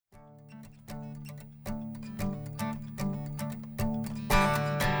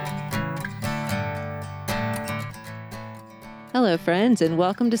Hello, friends, and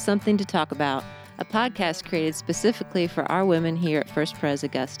welcome to Something to Talk About, a podcast created specifically for our women here at First Pres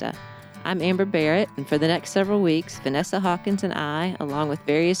Augusta. I'm Amber Barrett, and for the next several weeks, Vanessa Hawkins and I, along with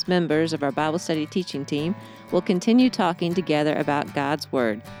various members of our Bible study teaching team, will continue talking together about God's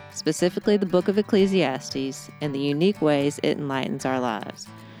Word, specifically the book of Ecclesiastes, and the unique ways it enlightens our lives.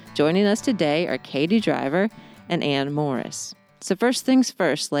 Joining us today are Katie Driver and Ann Morris. So first things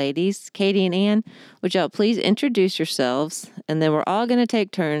first, ladies, Katie and Ann, would y'all please introduce yourselves, and then we're all going to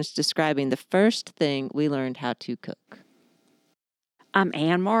take turns describing the first thing we learned how to cook. I'm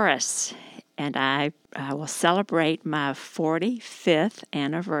Ann Morris, and I will celebrate my 45th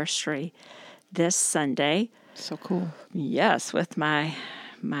anniversary this Sunday. So cool. Yes, with my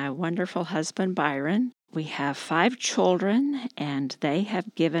wonderful husband, Byron. We have 5 children, and they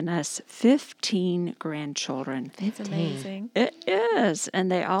have given us 15 grandchildren. It's amazing. It is, and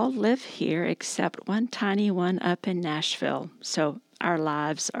they all live here except one tiny one up in Nashville. So our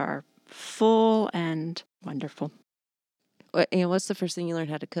lives are full and wonderful. And what's the first thing you learned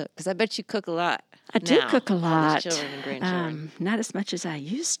how to cook? Because I bet you cook a lot. I do now, cook a all these lot. children and grandchildren. Not as much as I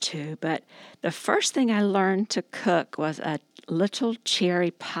used to, but the first thing I learned to cook was a little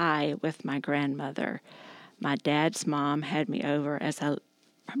cherry pie with my grandmother. My dad's mom had me over as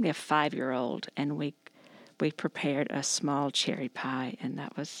probably a 5-year-old, and we prepared a small cherry pie, and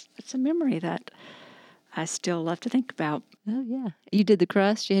it's a memory that I still love to think about. Oh, yeah. You did the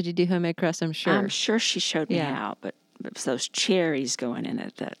crust? You had to do homemade crust, I'm sure. I'm sure she showed me Yeah. how, but it was those cherries going in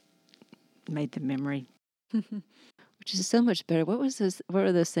it that made the memory. Which is so much better. What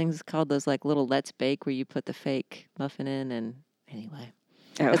were those things called? Those like little Let's Bake where you put the fake muffin in and anyway.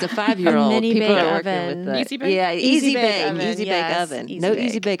 As a 5-year-old, mini people bake are working oven. with the Easy bake? Yeah, Easy easy bake bake, oven, easy bake yes, oven. easy No bake.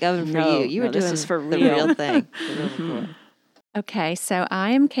 easy bake oven for No, you. You were no, this doing is for the real. real thing. The real deal. Okay, so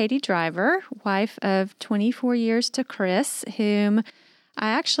I am Katie Driver, wife of 24 years to Chris, whom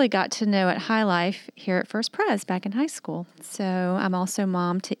I actually got to know at High Life here at First Pres back in high school. So I'm also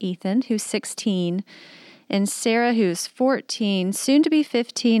mom to Ethan, who's 16, and Sarah, who's 14, soon to be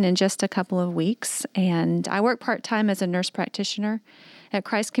 15 in just a couple of weeks. And I work part-time as a nurse practitioner at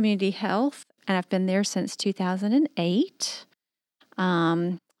Christ Community Health, and I've been there since 2008.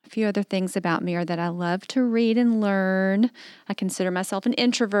 A few other things about me are that I love to read and learn. I consider myself an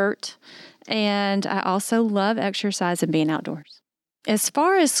introvert, and I also love exercise and being outdoors. As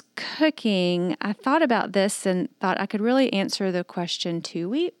far as cooking, I thought about this and thought I could really answer the question two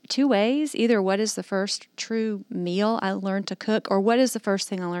ways. Either what is the first true meal I learned to cook, or what is the first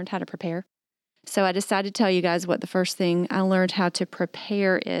thing I learned how to prepare. So I decided to tell you guys what the first thing I learned how to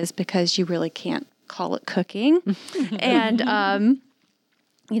prepare is, because you really can't call it cooking. And,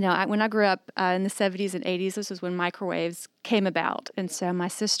 when I grew up in the 70s and 80s, this was when microwaves came about. And so my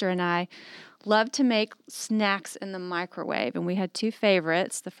sister and I loved to make snacks in the microwave. And we had 2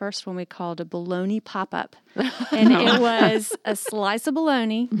 favorites. The first one we called a bologna pop-up. And it was a slice of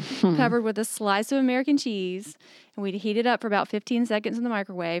bologna covered with a slice of American cheese. And we'd heat it up for about 15 seconds in the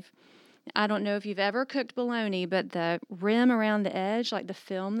microwave. I don't know if you've ever cooked bologna, but the rim around the edge, like the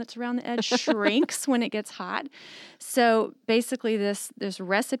film that's around the edge, shrinks when it gets hot. So basically this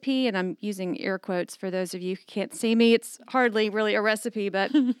recipe, and I'm using air quotes for those of you who can't see me, it's hardly really a recipe,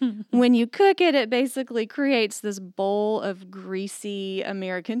 but when you cook it, it basically creates this bowl of greasy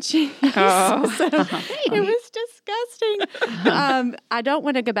American cheese. Oh. So it was disgusting. I don't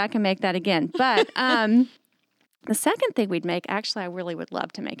want to go back and make that again, but the second thing we'd make, actually, I really would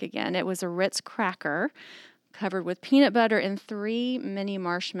love to make again. It was a Ritz cracker covered with peanut butter and 3 mini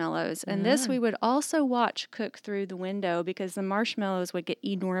marshmallows. And this we would also watch cook through the window, because the marshmallows would get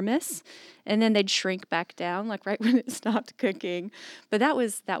enormous and then they'd shrink back down, like right when it stopped cooking. But that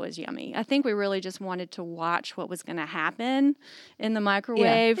was yummy. I think we really just wanted to watch what was going to happen in the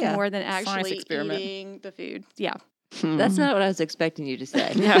microwave more than actually eating the food. Yeah. That's not what I was expecting you to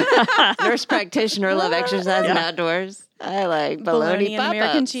say. Nurse practitioner, love exercise and outdoors. I like bologna and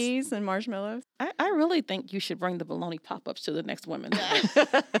American pop-ups. cheese and marshmallows. I really think you should bring the bologna pop-ups to the next women's night.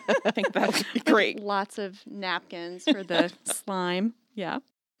 I think that would be great. Lots of napkins for the slime. Yeah.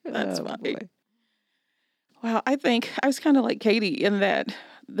 That's Oh, funny. boy. Well, I think I was kind of like Katie in that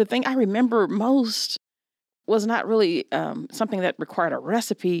the thing I remember most was not really something that required a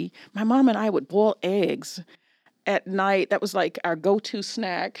recipe. My mom and I would boil eggs at night. That was like our go-to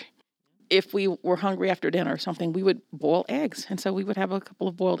snack. If we were hungry after dinner or something, we would boil eggs. And so we would have a couple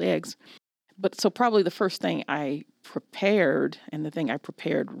of boiled eggs. But so probably the first thing I prepared, and the thing I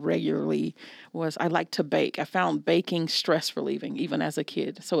prepared regularly, was I like to bake. I found baking stress relieving even as a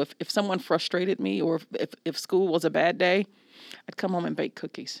kid. So if someone frustrated me, or if school was a bad day, I'd come home and bake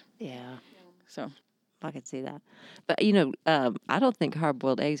cookies. Yeah. So I can see that. But, I don't think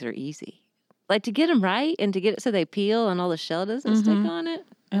hard-boiled eggs are easy. Like, to get them right and to get it so they peel and all the shell doesn't stick on it.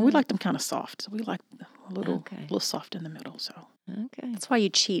 And we like them kind of soft. So we like a little, Okay. little soft in the middle. So Okay. That's why you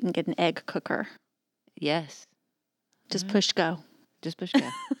cheat and get an egg cooker. Yes. Just push go. Just push go.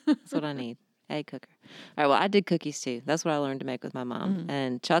 That's what I need. Egg cooker. All right. Well, I did cookies too. That's what I learned to make with my mom.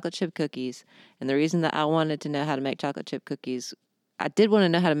 And chocolate chip cookies. And the reason that I wanted to know how to make chocolate chip cookies, I did want to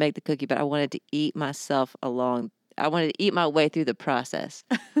know how to make the cookie, but I wanted to eat myself along. I wanted to eat my way through the process.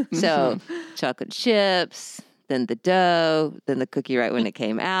 So chocolate chips, then the dough, then the cookie right when it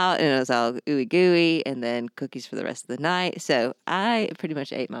came out, and it was all ooey gooey, and then cookies for the rest of the night. So I pretty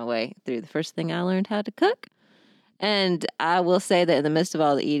much ate my way through. The first thing I learned how to cook. And I will say that in the midst of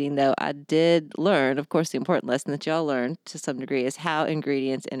all the eating, though, I did learn, of course, the important lesson that y'all learned to some degree is how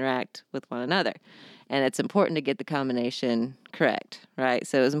ingredients interact with one another. And it's important to get the combination correct, right?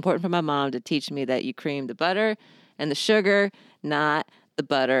 So it was important for my mom to teach me that you cream the butter and the sugar, not the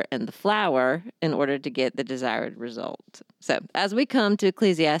butter and the flour, in order to get the desired result. So as we come to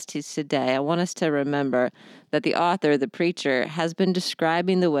Ecclesiastes today, I want us to remember that the author, the preacher, has been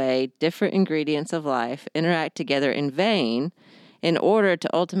describing the way different ingredients of life interact together in vain in order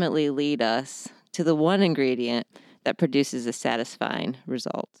to ultimately lead us to the one ingredient that produces a satisfying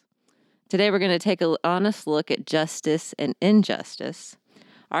result. Today we're going to take an honest look at justice and injustice.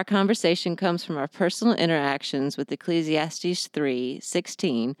 Our conversation comes from our personal interactions with Ecclesiastes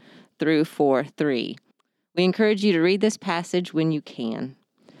 3:16 through 4:3. We encourage you to read this passage when you can.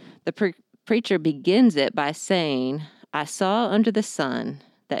 The preacher begins it by saying, I saw under the sun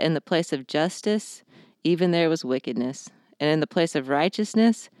that in the place of justice, even there was wickedness, and in the place of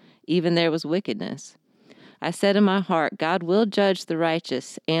righteousness, even there was wickedness. I said in my heart, God will judge the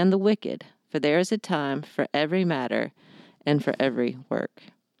righteous and the wicked, for there is a time for every matter and for every work.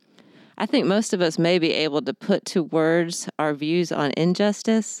 I think most of us may be able to put to words our views on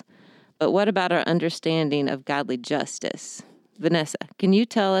injustice, but what about our understanding of godly justice? Vanessa, can you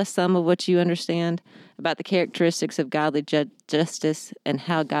tell us some of what you understand about the characteristics of godly justice and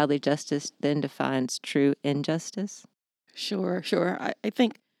how godly justice then defines true injustice? Sure. I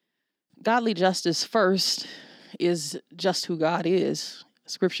think godly justice first is just who God is.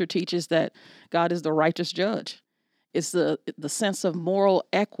 Scripture teaches that God is the righteous judge. It's the sense of moral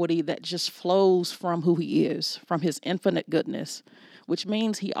equity that just flows from who he is, from his infinite goodness, which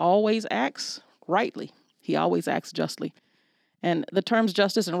means he always acts rightly. He always acts justly. And the terms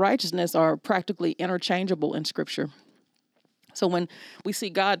justice and righteousness are practically interchangeable in Scripture. So when we see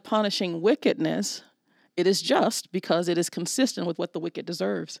God punishing wickedness, it is just because it is consistent with what the wicked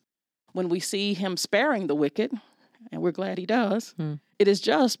deserves. When we see him sparing the wicked, and we're glad he does, it is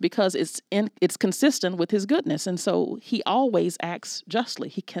just because it's consistent with his goodness. And so he always acts justly.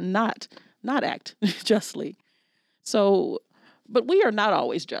 He cannot not act justly. So, but we are not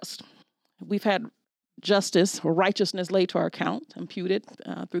always just. We've had justice or righteousness laid to our account, imputed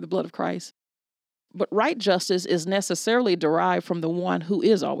through the blood of Christ. But right justice is necessarily derived from the one who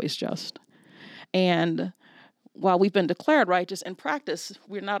is always just. And while we've been declared righteous, in practice,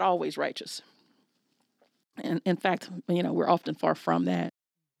 we're not always righteous. And in fact, we're often far from that.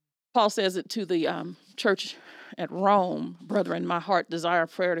 Paul says it to the church at Rome, brethren, my heart desire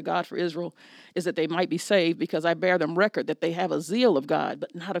prayer to God for Israel is that they might be saved, because I bear them record that they have a zeal of God,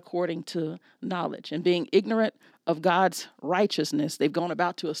 but not according to knowledge. And being ignorant of God's righteousness, they've gone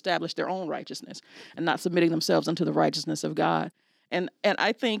about to establish their own righteousness and not submitting themselves unto the righteousness of God. And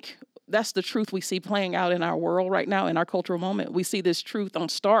I think that's the truth we see playing out in our world right now, in our cultural moment. We see this truth on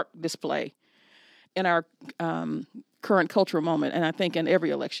stark display in our current cultural moment, and I think in every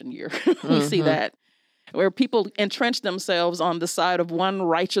election year we see that, where people entrench themselves on the side of one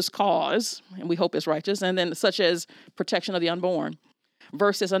righteous cause, and we hope it's righteous, and then such as protection of the unborn,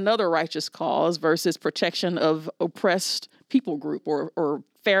 versus another righteous cause versus protection of oppressed people group or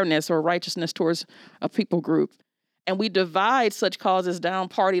fairness or righteousness towards a people group. And we divide such causes down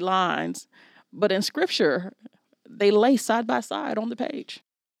party lines, but in Scripture, they lay side by side on the page.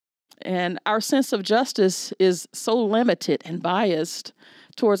 And our sense of justice is so limited and biased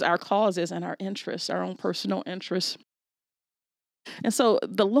towards our causes and our interests, our own personal interests. And so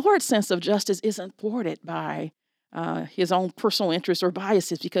the Lord's sense of justice isn't thwarted by his own personal interests or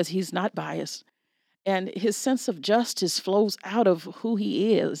biases, because he's not biased. And his sense of justice flows out of who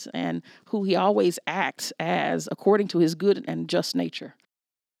he is and who he always acts as, according to his good and just nature.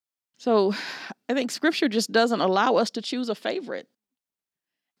 So I think Scripture just doesn't allow us to choose a favorite.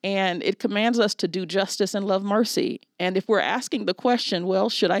 And it commands us to do justice and love mercy. And if we're asking the question, well,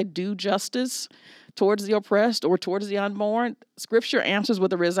 should I do justice towards the oppressed or towards the unborn? Scripture answers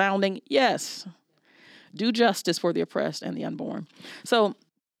with a resounding yes. do justice for the oppressed and the unborn. So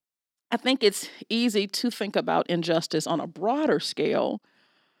I think it's easy to think about injustice on a broader scale,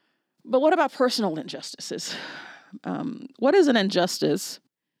 but what about personal injustices? What is an injustice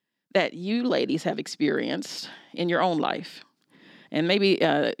that you ladies have experienced in your own life? And maybe,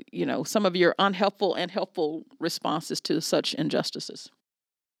 some of your unhelpful and helpful responses to such injustices.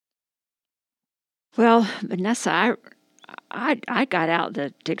 Well, Vanessa, I got out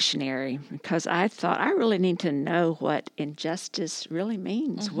the dictionary because I thought I really need to know what injustice really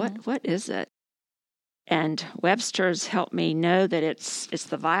means. What is it? And Webster's helped me know that it's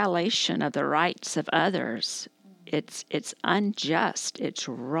the violation of the rights of others. It's unjust. It's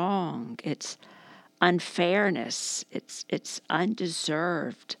wrong. It's unfairness. It's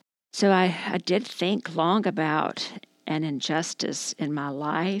undeserved. So I did think long about an injustice in my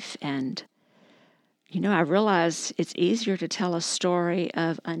life, and I realized it's easier to tell a story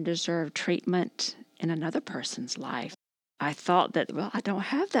of undeserved treatment in another person's life. I thought that, I don't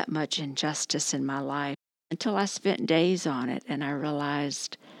have that much injustice in my life until I spent days on it, and I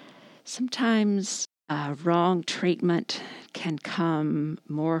realized sometimes wrong treatment can come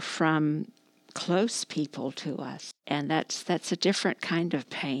more from close people to us, and that's a different kind of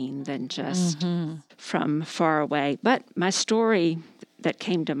pain than just from far away. But my story that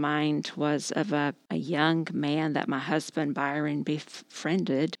came to mind was of a young man that my husband Byron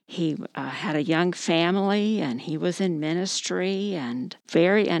befriended. He had a young family, and he was in ministry, and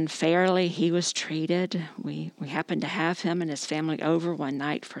very unfairly he was treated. We happened to have him and his family over one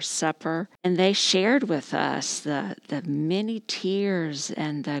night for supper, and they shared with us the many tears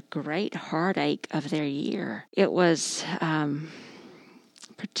and the great heartache of their year. It was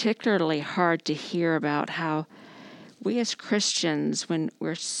particularly hard to hear about how we as Christians, when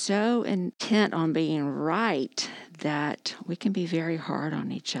we're so intent on being right, that we can be very hard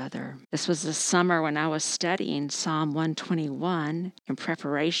on each other. This was the summer when I was studying Psalm 121 in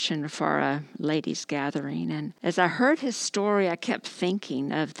preparation for a ladies' gathering. And as I heard his story, I kept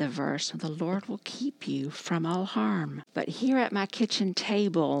thinking of the verse, "The Lord will keep you from all harm." But here at my kitchen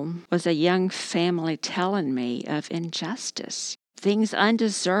table was a young family telling me of injustice. Things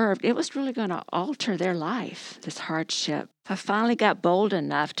undeserved. It was really going to alter their life, this hardship. I finally got bold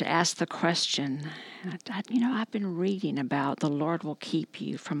enough to ask the question. I've been reading about the Lord will keep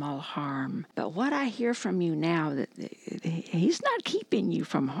you from all harm. But what I hear from you now, that He's not keeping you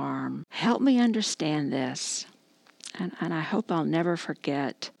from harm. Help me understand this. And I hope I'll never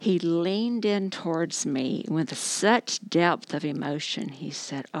forget. He leaned in towards me with such depth of emotion. He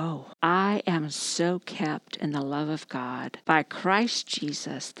said, "Oh, I am so kept in the love of God by Christ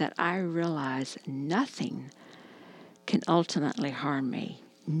Jesus that I realize nothing can ultimately harm me.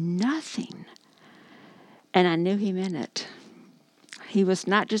 Nothing." And I knew he meant it. He was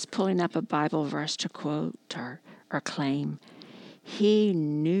not just pulling up a Bible verse to quote or claim. He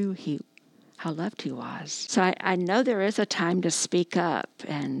knew how loved he was. So I know there is a time to speak up,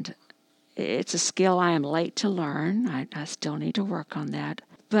 and it's a skill I am late to learn. I still need to work on that.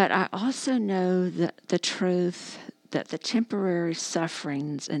 But I also know that the truth that the temporary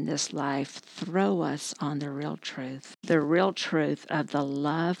sufferings in this life throw us on the real truth of the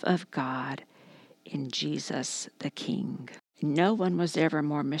love of God in Jesus the King. No one was ever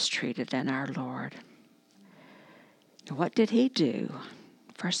more mistreated than our Lord. What did he do?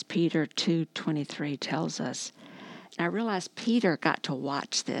 1 Peter 2:23 tells us. And I realize Peter got to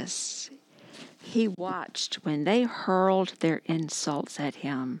watch this. He watched when they hurled their insults at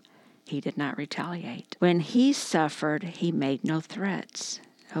him. He did not retaliate. When he suffered, he made no threats.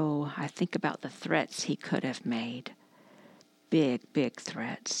 Oh, I think about the threats he could have made. Big, big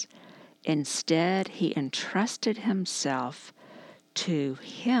threats. Instead, he entrusted himself to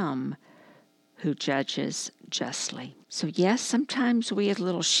him who judges justly. So yes, sometimes we as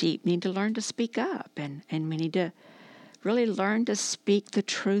little sheep need to learn to speak up, and we need to really learn to speak the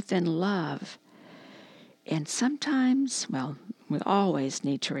truth in love. And sometimes, we always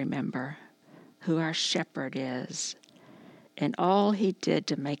need to remember who our shepherd is and all he did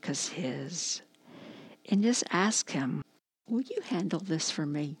to make us his. And just ask him, will you handle this for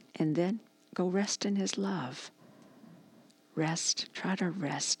me? And then go rest in his love. Try to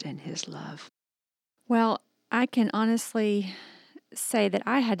rest in his love. Well, I can honestly say that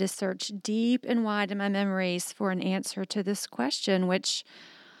I had to search deep and wide in my memories for an answer to this question, which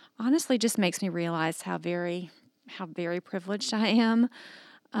honestly just makes me realize how very privileged I am.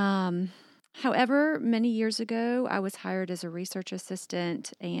 However, many years ago, I was hired as a research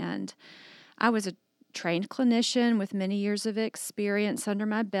assistant, and I was trained clinician with many years of experience under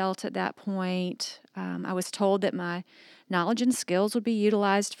my belt at that point. I was told that my knowledge and skills would be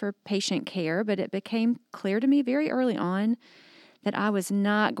utilized for patient care, but it became clear to me very early on that I was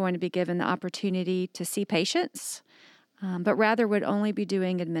not going to be given the opportunity to see patients, but rather would only be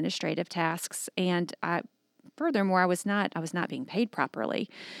doing administrative tasks. And furthermore, I was not being paid properly,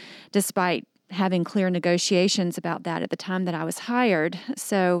 despite having clear negotiations about that at the time that I was hired.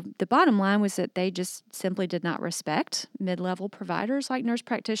 So the bottom line was that they just simply did not respect mid-level providers like nurse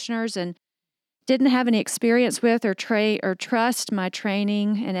practitioners and didn't have any experience with or trust my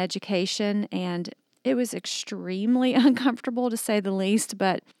training and education. And it was extremely uncomfortable, to say the least,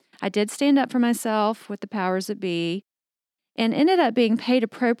 but I did stand up for myself with the powers that be and ended up being paid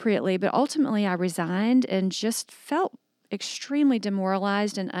appropriately. But ultimately, I resigned and just felt extremely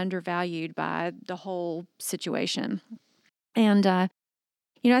demoralized and undervalued by the whole situation. And,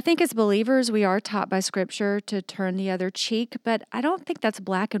 I think as believers, we are taught by Scripture to turn the other cheek, but I don't think that's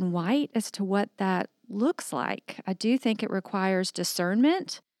black and white as to what that looks like. I do think it requires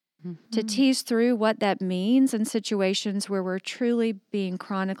discernment to tease through what that means in situations where we're truly being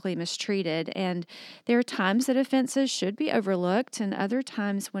chronically mistreated. And there are times that offenses should be overlooked and other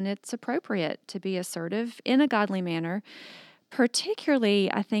times when it's appropriate to be assertive in a godly manner, particularly,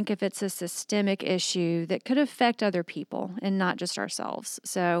 I think, if it's a systemic issue that could affect other people and not just ourselves.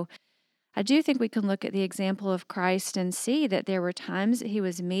 So I do think we can look at the example of Christ and see that there were times that he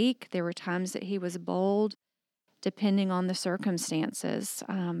was meek, there were times that he was bold, depending on the circumstances.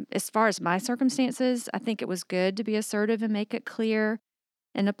 As far as my circumstances, I think it was good to be assertive and make it clear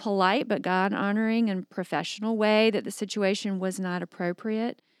in a polite but God-honoring and professional way that the situation was not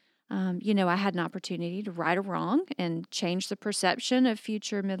appropriate. I had an opportunity to right a wrong and change the perception of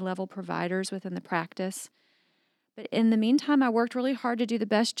future mid-level providers within the practice. But in the meantime, I worked really hard to do the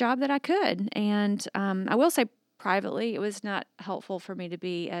best job that I could. And I will say privately, it was not helpful for me to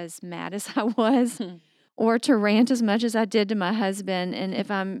be as mad as I was or to rant as much as I did to my husband. And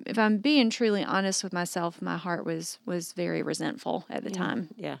if I'm being truly honest with myself, my heart was very resentful at the time.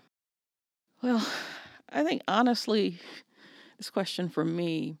 Yeah. Well, I think honestly, this question for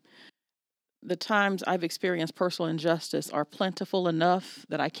me, the times I've experienced personal injustice are plentiful enough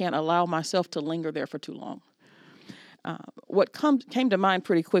that I can't allow myself to linger there for too long. What came to mind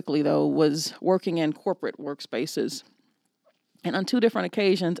pretty quickly, though, was working in corporate workspaces. And on two different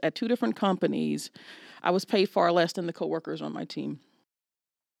occasions at two different companies, I was paid far less than the coworkers on my team.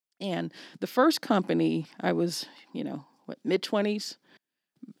 And the first company, I was, mid-20s.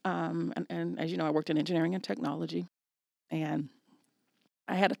 And as you know, I worked in engineering and technology. And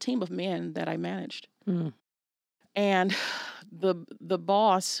I had a team of men that I managed. Mm. And the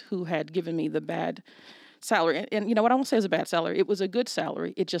boss who had given me the bad salary, and what I won't say is a bad salary, it was a good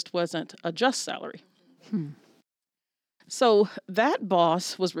salary. It just wasn't a just salary. So that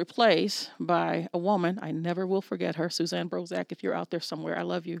boss was replaced by a woman. I never will forget her, Suzanne Brozak. If you're out there somewhere, I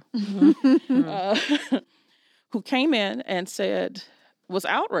love you. Who came in and was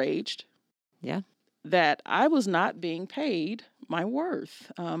outraged that I was not being paid my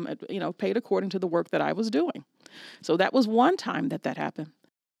worth, paid according to the work that I was doing. So that was one time that happened.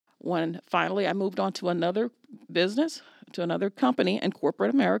 When finally I moved on to another business, to another company in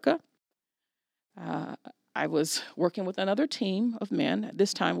corporate America, I was working with another team of men. At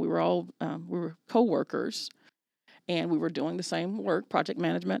this time, we were co-workers, and we were doing the same work, project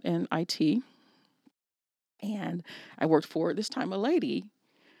management and IT. And I worked for, this time, a lady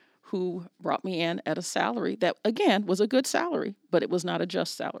who brought me in at a salary that, again, was a good salary, but it was not a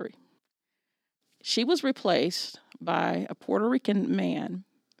just salary. She was replaced by a Puerto Rican man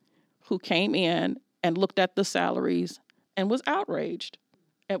who came in and looked at the salaries and was outraged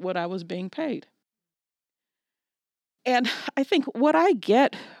at what I was being paid. And I think what I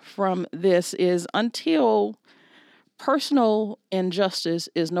get from this is until personal injustice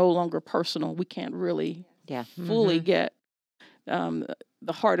is no longer personal, we can't really fully get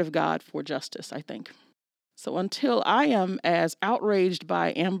the heart of God for justice, I think. So until I am as outraged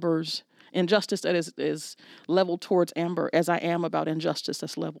by Amber's injustice that is leveled towards Amber as I am about injustice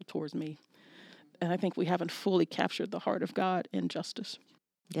that's leveled towards me. And I think we haven't fully captured the heart of God in justice.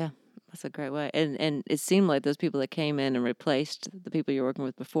 Yeah, that's a great way. And it seemed like those people that came in and replaced the people you were working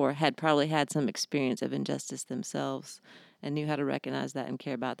with before had probably had some experience of injustice themselves and knew how to recognize that and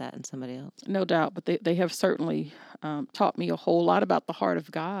care about that in somebody else. No doubt, but they have certainly taught me a whole lot about the heart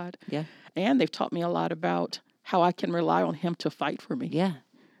of God. Yeah. And they've taught me a lot about how I can rely on Him to fight for me. Yeah.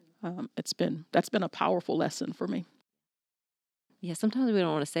 That's been a powerful lesson for me. Yeah, sometimes we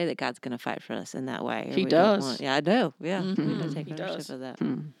don't want to say that God's going to fight for us in that way. He does. I know. Yeah, we got to take ownership of that.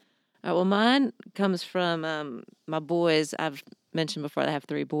 Well, mine comes from my boys. I've mentioned before that I have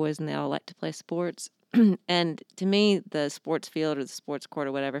 3 boys, and they all like to play sports. And to me, the sports field or the sports court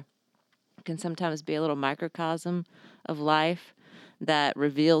or whatever can sometimes be a little microcosm of life that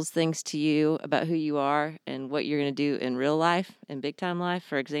reveals things to you about who you are and what you're going to do in real life, in big time life.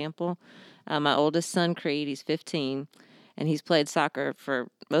 For example, my oldest son, Creed, he's 15, and he's played soccer for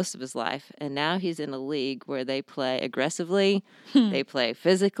most of his life. And now he's in a league where they play aggressively, they play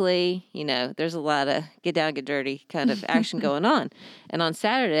physically. There's a lot of get down, get dirty kind of action going on. And on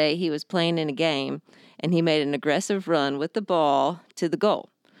Saturday, he was playing in a game, and he made an aggressive run with the ball to the goal.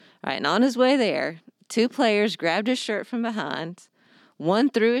 All right, and on his way there, 2 players grabbed his shirt from behind. One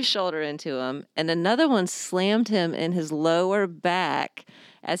threw his shoulder into him, and another one slammed him in his lower back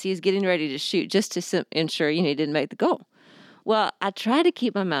as he's getting ready to shoot, just to ensure he didn't make the goal. Well, I try to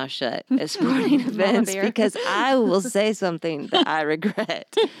keep my mouth shut at sporting events because I will say something that I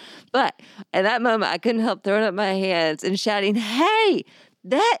regret. But at that moment, I couldn't help throwing up my hands and shouting, "Hey,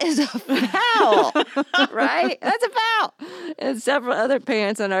 that is a foul," right? That's a foul. And several other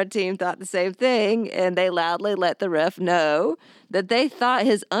parents on our team thought the same thing, and they loudly let the ref know that they thought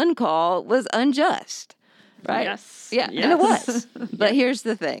his uncall was unjust, right? Yes. Yeah, Yes. and it was. But here's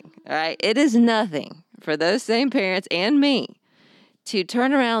the thing, all right? It is nothing for those same parents and me to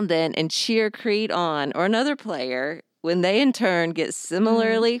turn around then and cheer Creed on or another player when they in turn get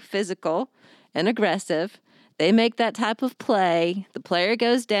similarly physical and aggressive. They make that type of play, the player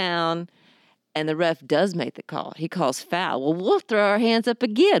goes down, and the ref does make the call. He calls foul. Well, we'll throw our hands up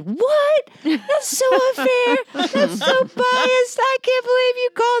again. What? That's so unfair. That's so biased. I can't believe you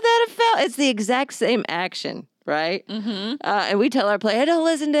called that a foul. It's the exact same action, right? Mm-hmm. And we tell our player, "Hey, don't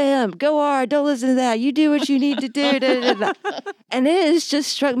listen to him. Go hard. Don't listen to that. You do what you need to do." Da, da, da. And it has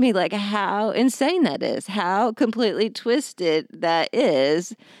just struck me like how insane that is, how completely twisted that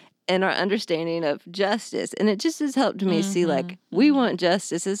is in our understanding of justice. And it just has helped me see, like, we want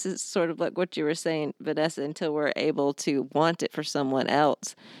justice. This is sort of like what you were saying, Vanessa, until we're able to want it for someone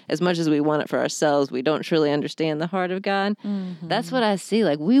else as much as we want it for ourselves. We don't truly understand the heart of God. Mm-hmm. That's what I see.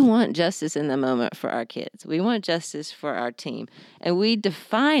 Like, we want justice in the moment for our kids. We want justice for our team. And we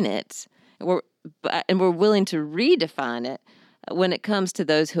define it, and we're willing to redefine it when it comes to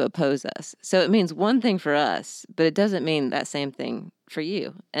those who oppose us. So it means one thing for us, but it doesn't mean that same thing for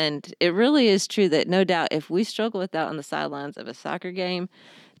you. And it really is true that no doubt if we struggle with that on the sidelines of a soccer game,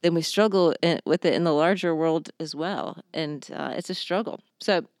 then we struggle with it in the larger world as well. And it's a struggle.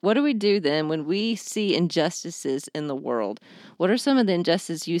 So what do we do then when we see injustices in the world? What are some of the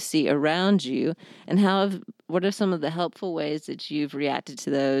injustices you see around you? And what are some of the helpful ways that you've reacted to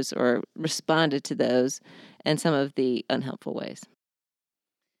those or responded to those, and some of the unhelpful ways?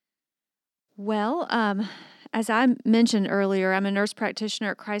 Well, as I mentioned earlier, I'm a nurse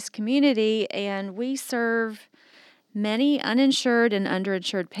practitioner at Christ Community, and we serve many uninsured and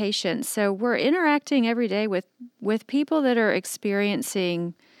underinsured patients. So we're interacting every day with people that are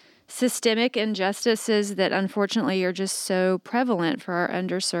experiencing systemic injustices that unfortunately are just so prevalent for our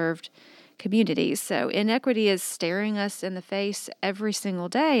underserved communities. So inequity is staring us in the face every single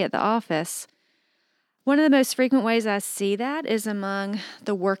day at the office. One of the most frequent ways I see that is among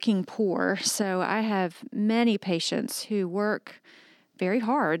the working poor. So I have many patients who work very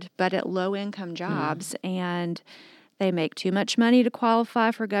hard, but at low-income jobs, and they make too much money to qualify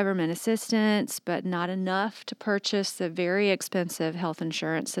for government assistance, but not enough to purchase the very expensive health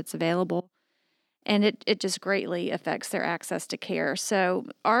insurance that's available. And it just greatly affects their access to care. So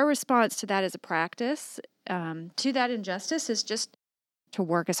our response to that as a practice, to that injustice, is just to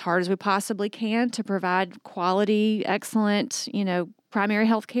work as hard as we possibly can to provide quality, excellent, primary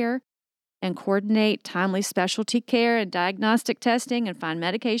health care, and coordinate timely specialty care and diagnostic testing and find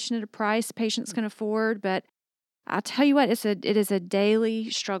medication at a price patients can afford. But I'll tell you what, it is a daily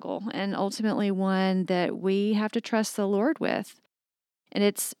struggle, and ultimately one that we have to trust the Lord with. And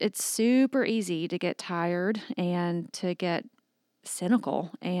it's super easy to get tired and to get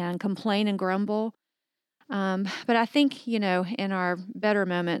cynical and complain and grumble. But I think, in our better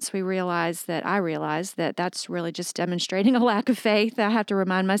moments, I realize that that's really just demonstrating a lack of faith. I have to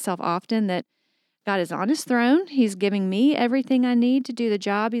remind myself often that God is on his throne. He's giving me everything I need to do the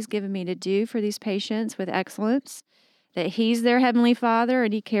job he's given me to do for these patients with excellence, that he's their heavenly Father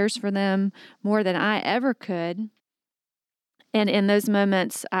and he cares for them more than I ever could. And in those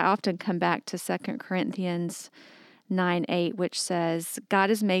moments, I often come back to 2 Corinthians 9:8, which says, God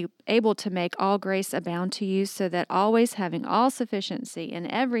is able to make all grace abound to you, so that always having all sufficiency in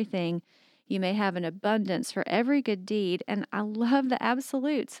everything, you may have an abundance for every good deed. And I love the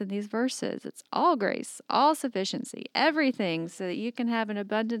absolutes in these verses. It's all grace, all sufficiency, everything, so that you can have an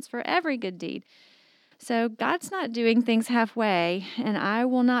abundance for every good deed. So God's not doing things halfway, and I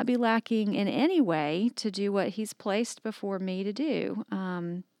will not be lacking in any way to do what He's placed before me to do.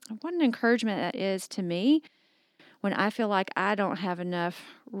 What an encouragement that is to me when I feel like I don't have enough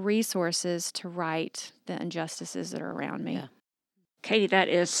resources to right the injustices that are around me. Yeah. Katie, that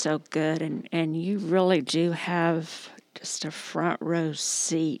is so good, and you really do have just a front row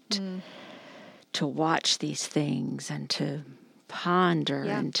seat to watch these things and to ponder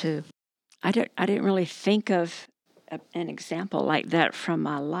and to. I didn't really think of an example like that from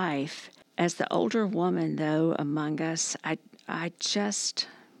my life. As the older woman, though, among us, I just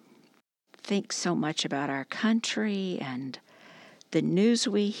think so much about our country and the news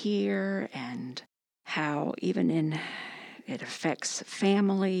we hear and how even it affects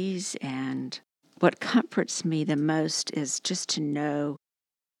families. And what comforts me the most is just to know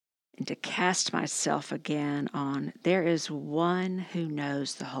and to cast myself again on there is one who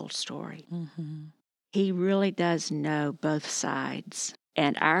knows the whole story. Mm-hmm. He really does know both sides.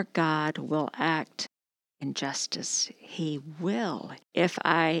 And our God will act in justice. He will. If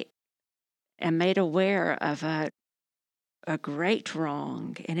I am made aware of a great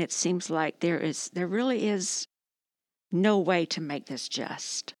wrong, and it seems like there really is no way to make this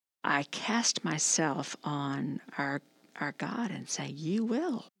just, I cast myself on our God and say, you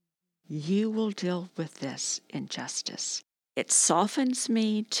will. You will deal with this injustice. It softens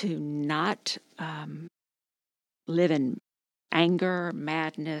me to not live in anger,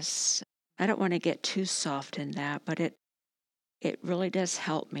 madness. I don't want to get too soft in that, but it really does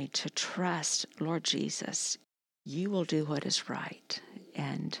help me to trust, Lord Jesus, you will do what is right.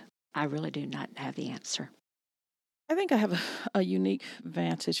 And I really do not have the answer. I think I have a unique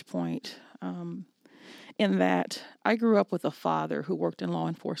vantage point in that I grew up with a father who worked in law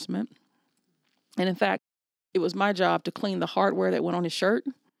enforcement. And in fact, it was my job to clean the hardware that went on his shirt.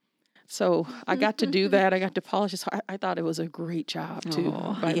 So I got to do that. I got to polish his. I thought it was a great job too.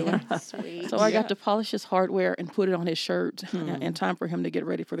 By the way, Sweet. so I got to polish his hardware and put it on his shirt in time for him to get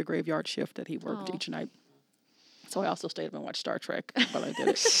ready for the graveyard shift that he worked each night. So I also stayed up and watched Star Trek while I did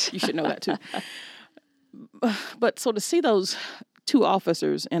it. You should know that too. But so to see those two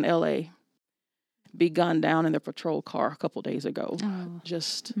officers in L.A. be gunned down in their patrol car a couple days ago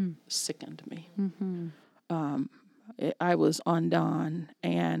just sickened me. Mm-hmm. I was undone,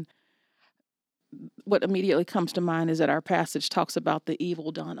 and what immediately comes to mind is that our passage talks about the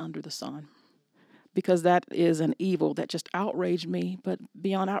evil done under the sun, because that is an evil that just outraged me. But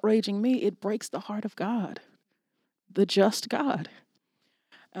beyond outraging me, it breaks the heart of God, the just God.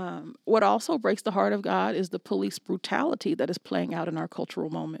 What also breaks the heart of God is the police brutality that is playing out in our cultural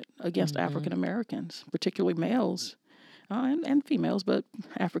moment against African Americans, particularly males and females, but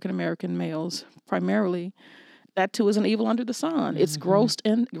African American males primarily. That too is an evil under the sun. It's gross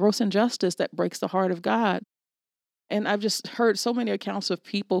injustice that breaks the heart of God. And I've just heard so many accounts of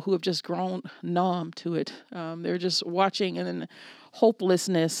people who have just grown numb to it. They're just watching in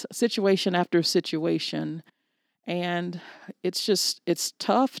hopelessness, situation after situation. And it's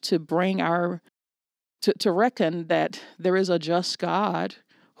tough to bring to reckon that there is a just God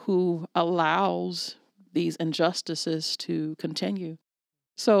who allows these injustices to continue.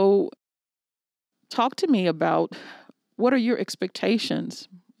 So talk to me about what are your expectations?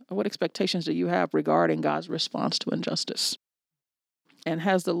 What expectations do you have regarding God's response to injustice? And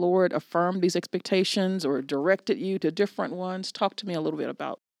has the Lord affirmed these expectations or directed you to different ones? Talk to me a little bit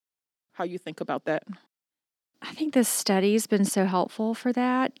about how you think about that. I think this study's been so helpful for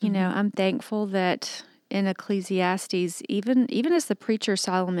that. You know, I'm thankful that in Ecclesiastes, even as the preacher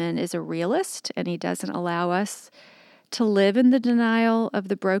Solomon is a realist and he doesn't allow us to live in the denial of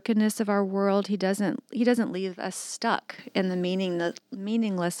the brokenness of our world, he doesn't leave us stuck in the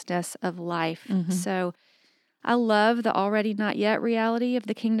meaninglessness of life. So I love the already not yet reality of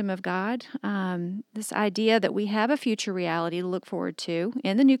the kingdom of God. This idea that we have a future reality to look forward to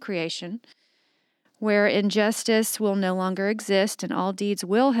in the new creation, where injustice will no longer exist and all deeds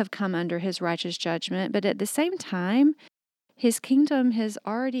will have come under his righteous judgment. But at the same time, his kingdom has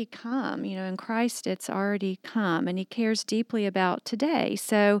already come. You know, in Christ, it's already come, and he cares deeply about today.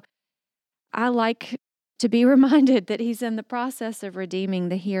 So I like to be reminded that he's in the process of redeeming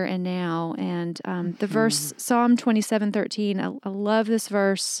the here and now. And the verse, Psalm 27:13, I love this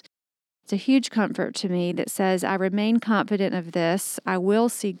verse. It's a huge comfort to me that says, I remain confident of this. I will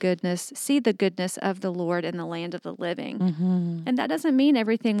see the goodness of the Lord in the land of the living. Mm-hmm. And that doesn't mean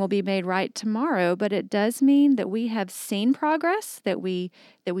everything will be made right tomorrow, but it does mean that we have seen progress, that we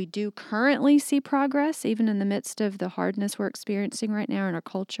do currently see progress, even in the midst of the hardness we're experiencing right now in our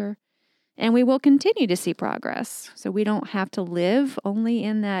culture. And we will continue to see progress. So we don't have to live only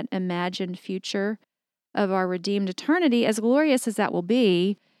in that imagined future of our redeemed eternity, as glorious as that will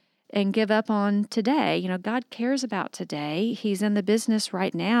be, and give up on today. You know, God cares about today. He's in the business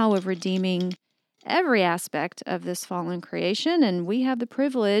right now of redeeming every aspect of this fallen creation, and we have the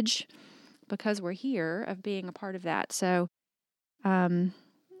privilege, because we're here, of being a part of that. So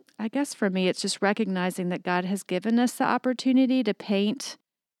I guess for me, it's just recognizing that God has given us the opportunity to paint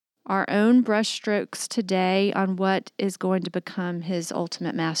our own brushstrokes today on what is going to become His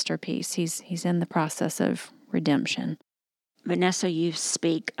ultimate masterpiece. He's in the process of redemption. Vanessa, you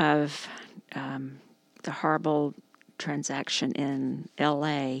speak of the horrible transaction in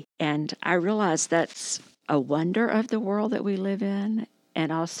L.A., and I realize that's a wonder of the world that we live in,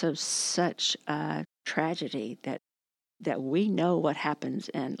 and also such a tragedy that we know what happens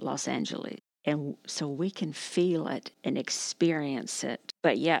in Los Angeles. And so we can feel it and experience it.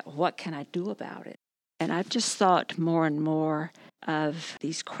 But yet, what can I do about it? And I've just thought more and more of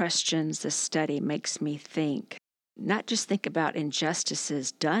these questions. This study makes me think, not just think about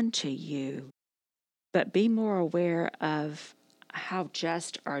injustices done to you, but be more aware of how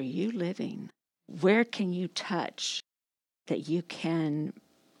just are you living? Where can you touch that you can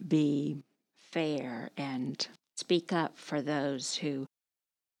be fair and speak up for those who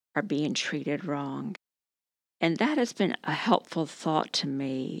are being treated wrong? And that has been a helpful thought to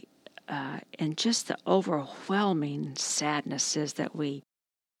me, and just the overwhelming sadnesses that we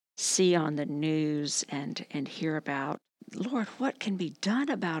see on the news and hear about. Lord, what can be done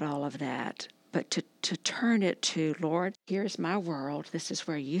about all of that? But to turn it to, Lord, here's my world. This is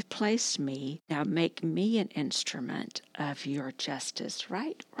where you've placed me. Now make me an instrument of your justice,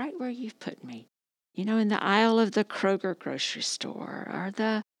 right where you've put me. You know, in the aisle of the Kroger grocery store, or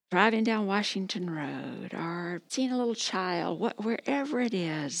the driving down Washington Road, or seeing a little child, wherever it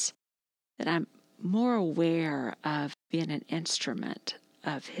is, that I'm more aware of being an instrument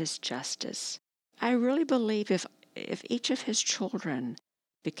of His justice. I really believe if each of His children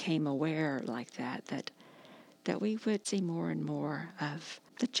became aware like that we would see more and more of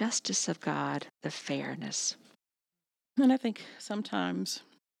the justice of God, the fairness. And I think sometimes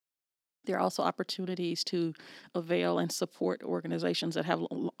there are also opportunities to avail and support organizations that have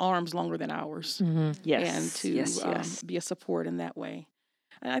arms longer than ours. Mm-hmm. Yes. And to be a support in that way.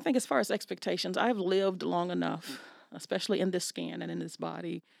 And I think as far as expectations, I've lived long enough, especially in this skin and in this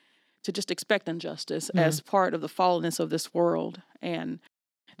body, to just expect injustice as part of the fallenness of this world. And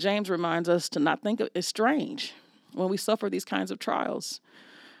James reminds us to not think it's strange when we suffer these kinds of trials.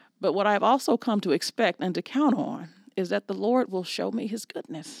 But what I've also come to expect and to count on is that the Lord will show me His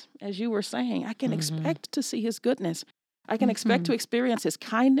goodness. As you were saying, I can expect to see His goodness. I can expect to experience His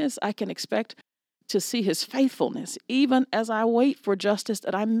kindness. I can expect to see His faithfulness, even as I wait for justice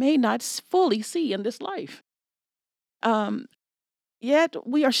that I may not fully see in this life. Yet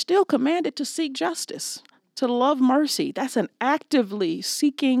we are still commanded to seek justice, to love mercy. That's an actively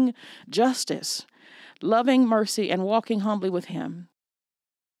seeking justice, loving mercy and walking humbly with Him.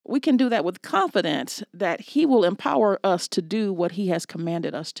 We can do that with confidence that He will empower us to do what He has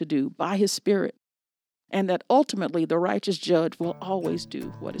commanded us to do by His Spirit, and that ultimately the righteous judge will always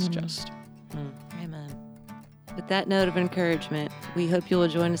do what is just. Amen. With that note of encouragement, we hope you will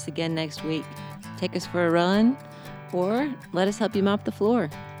join us again next week. Take us for a run, or let us help you mop the floor.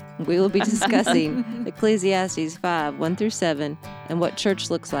 We will be discussing Ecclesiastes 5:1-7 and what church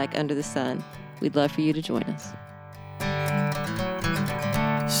looks like under the sun. We'd love for you to join us.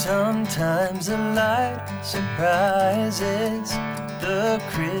 Sometimes the light surprises the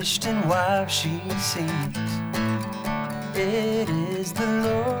Christian wife she sees. It is the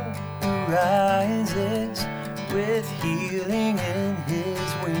Lord who rises with healing in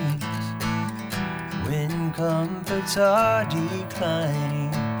His wings. When comforts are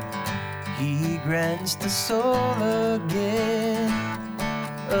declining, He grants the soul again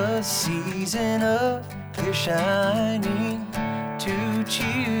a season of clear shining to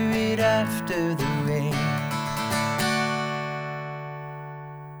cheer it after the